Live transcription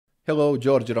Hello,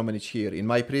 George Romanic here. In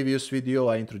my previous video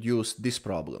I introduced this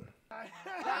problem.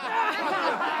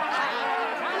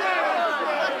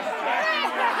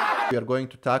 We are going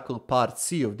to tackle part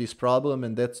C of this problem,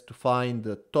 and that's to find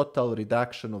the total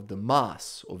reduction of the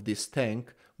mass of this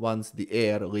tank once the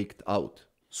air leaked out.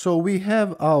 So we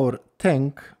have our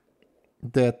tank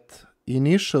that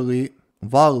initially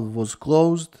valve was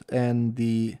closed and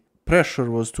the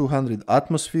pressure was 200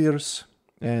 atmospheres,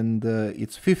 and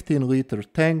it's 15-liter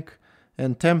tank,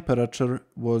 and temperature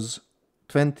was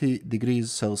 20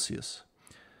 degrees Celsius.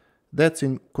 That's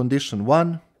in condition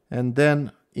 1. And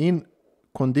then in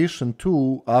condition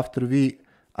 2, after we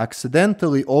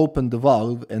accidentally opened the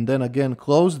valve and then again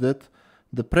closed it,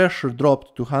 the pressure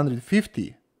dropped to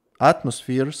 150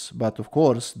 atmospheres, but of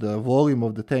course the volume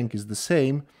of the tank is the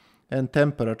same and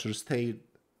temperature stayed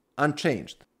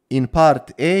unchanged. In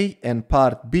part A and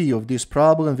part B of this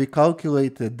problem, we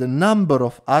calculated the number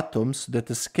of atoms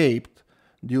that escaped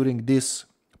during this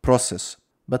process.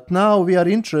 But now we are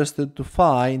interested to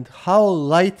find how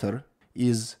lighter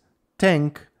is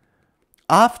tank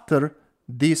after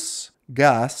this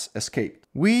gas escaped.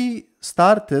 We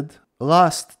started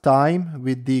last time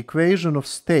with the equation of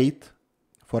state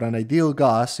for an ideal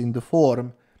gas in the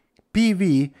form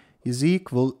PV is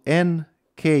equal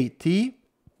nKT,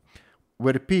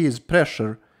 where P is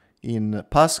pressure in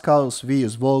pascals, V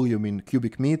is volume in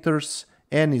cubic meters,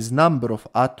 N is number of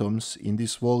atoms in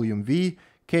this volume V,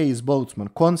 K is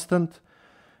Boltzmann constant,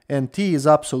 and T is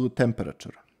absolute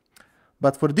temperature.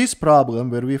 But for this problem,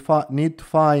 where we need to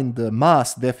find the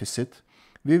mass deficit,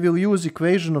 we will use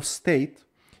equation of state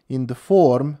in the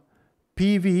form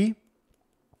PV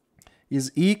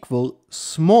is equal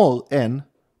small n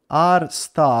R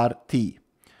star T.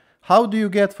 How do you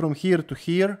get from here to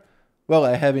here? Well,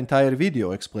 I have entire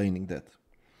video explaining that.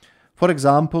 For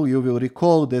example, you will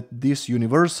recall that this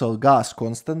universal gas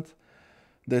constant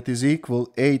that is equal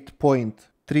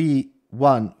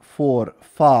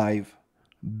 8.3145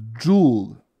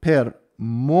 joule per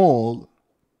mole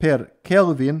per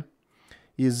Kelvin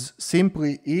is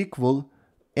simply equal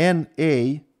Na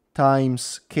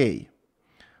times K,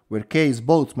 where K is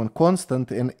Boltzmann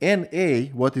constant, and Na,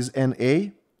 what is Na?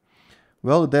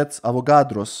 Well, that's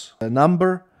Avogadro's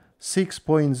number,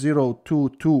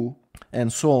 6.022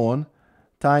 and so on,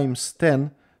 times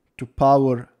 10 to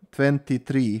power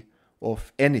 23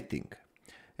 of anything.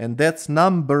 And that's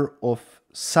number of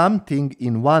something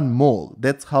in 1 mole.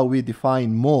 That's how we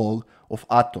define mole of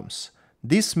atoms.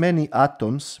 This many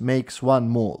atoms makes 1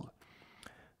 mole.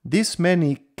 This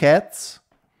many cats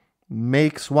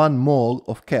makes 1 mole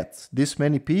of cats. This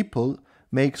many people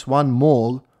makes 1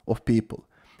 mole of people.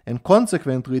 And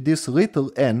consequently, this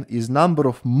little n is number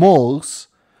of moles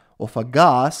of a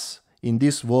gas in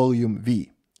this volume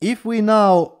V. If we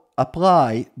now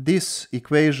apply this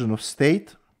equation of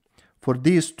state for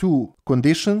these two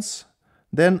conditions,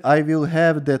 then I will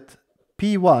have that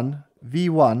P1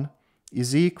 V1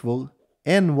 is equal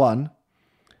N1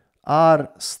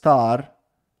 R star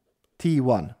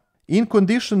T1. In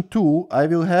condition 2, I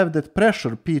will have that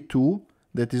pressure P2,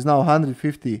 that is now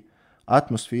 150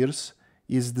 atmospheres,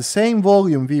 is the same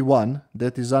volume V1,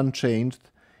 that is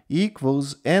unchanged,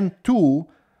 equals N2,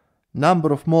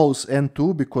 number of moles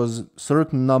N2, because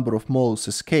certain number of moles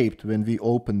escaped when we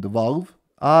opened the valve,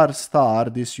 R star,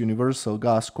 this universal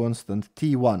gas constant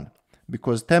T1,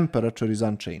 because temperature is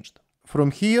unchanged.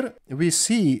 From here, we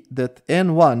see that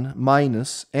N1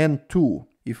 minus N2,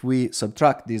 if we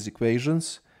subtract these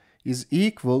equations, is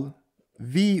equal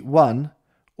V1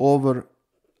 over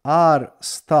R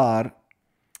star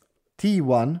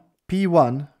T1,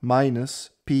 P1 minus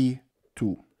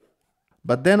P2.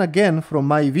 But then again, from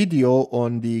my video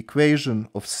on the equation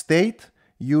of state,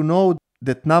 you know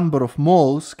that number of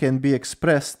moles can be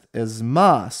expressed as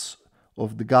mass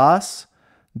of the gas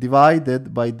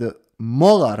divided by the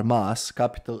molar mass,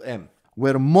 capital M,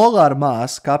 where molar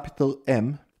mass, capital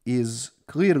M, is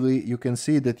clearly, you can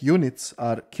see that units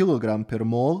are kilogram per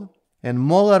mole, and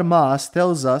molar mass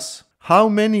tells us how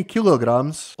many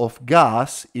kilograms of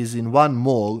gas is in 1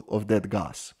 mole of that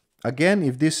gas. Again,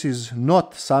 if this is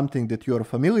not something that you are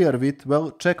familiar with,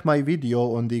 well, check my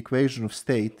video on the equation of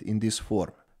state in this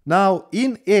form. Now,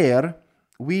 in air,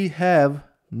 we have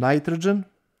nitrogen,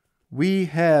 we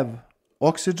have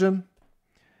oxygen,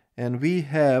 and we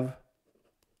have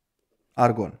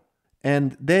argon.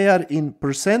 And they are in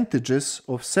percentages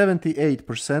of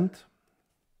 78%,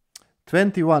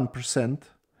 21%,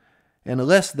 and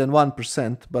less than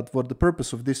 1%, but for the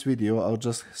purpose of this video, I'll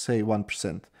just say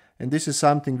 1%. And this is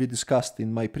something we discussed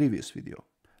in my previous video.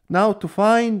 Now, to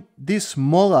find this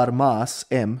molar mass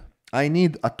M, I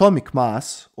need atomic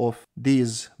mass of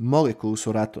these molecules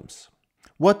or atoms.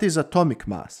 What is atomic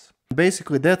mass?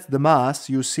 Basically, that's the mass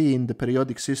you see in the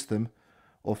periodic system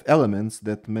of elements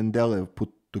that Mendeleev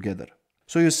put together.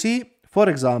 So you see, for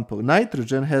example,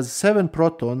 nitrogen has 7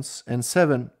 protons and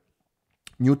 7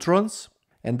 neutrons,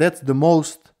 and that's the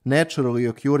most naturally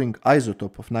occurring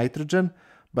isotope of nitrogen,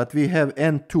 but we have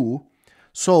N2,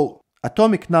 so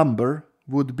atomic number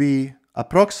would be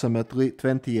approximately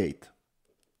 28.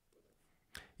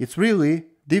 It's really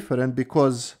different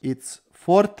because it's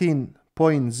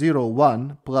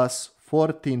 14.01 plus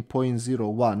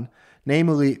 14.01,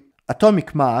 namely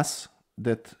atomic mass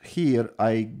that here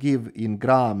I give in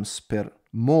grams per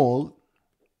mole.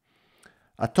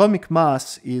 Atomic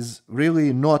mass is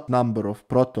really not number of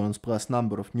protons plus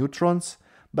number of neutrons,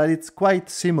 but it's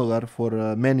quite similar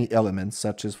for many elements,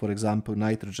 such as, for example,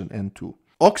 nitrogen N2.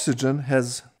 Oxygen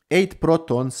has 8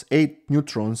 protons, 8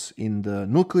 neutrons in the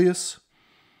nucleus,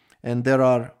 and there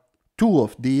are 2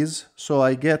 of these, so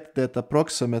I get that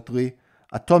approximately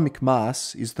atomic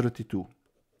mass is 32.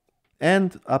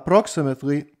 And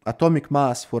approximately atomic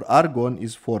mass for argon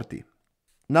is 40.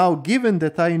 Now, given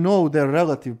that I know their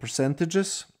relative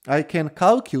percentages, I can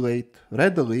calculate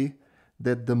readily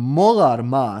that the molar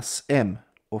mass m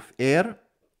of air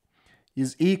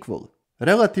is equal.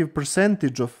 Relative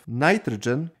percentage of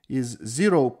nitrogen is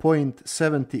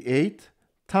 0.78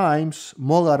 times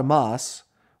molar mass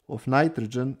of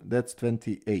nitrogen, that's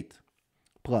 28,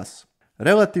 plus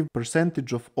relative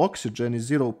percentage of oxygen is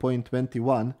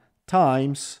 0.21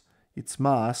 times its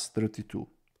mass, 32,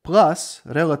 plus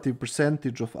relative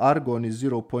percentage of argon is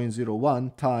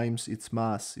 0.01 times its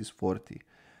mass is 40.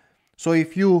 So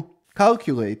if you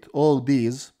calculate all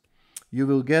these, you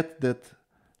will get that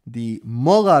the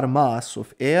molar mass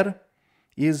of air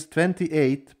is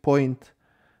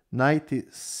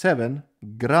 28.97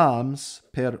 grams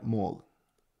per mole.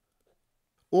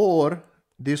 Or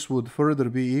this would further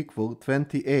be equal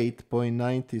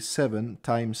 28.97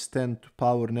 times 10 to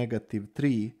power negative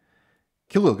 3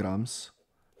 kilograms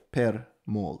per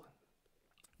mole.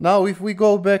 Now if we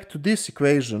go back to this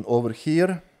equation over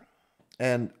here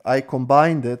and I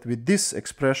combine that with this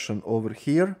expression over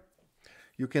here,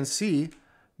 you can see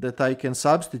that I can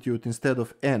substitute instead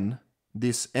of n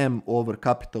this m over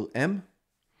capital M,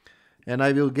 and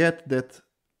I will get that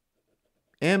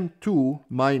m2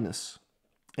 minus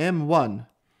m1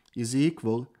 is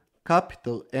equal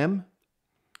capital M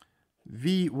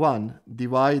v1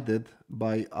 divided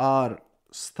by r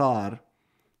star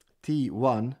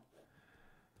t1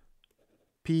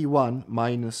 p1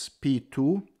 minus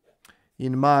p2.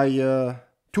 In my 2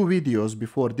 videos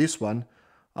before this one,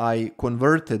 I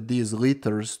converted these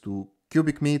liters to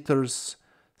cubic meters,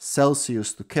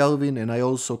 Celsius to Kelvin, and I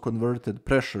also converted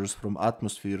pressures from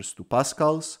atmospheres to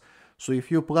pascals. So if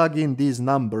you plug in these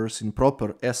numbers in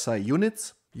proper SI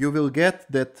units, you will get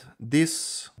that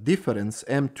this difference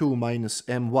m2 minus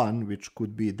m1, which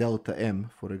could be delta m,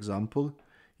 for example,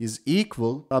 is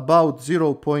equal about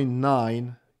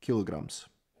 0.9 kilograms.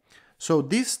 So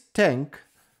this tank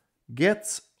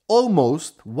gets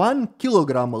almost 1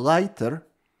 kilogram lighter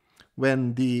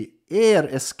when the air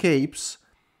escapes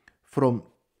from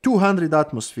 200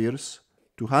 atmospheres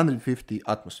to 150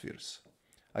 atmospheres.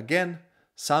 Again,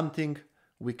 something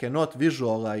we cannot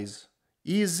visualize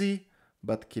easy,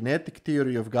 but kinetic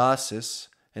theory of gases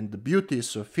and the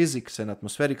beauties of physics and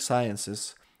atmospheric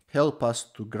sciences help us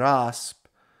to grasp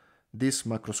this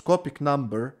macroscopic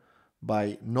number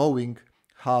by knowing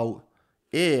how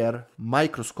air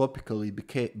microscopically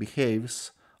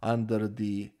behaves under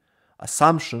the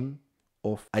assumption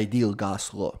of ideal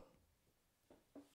gas law.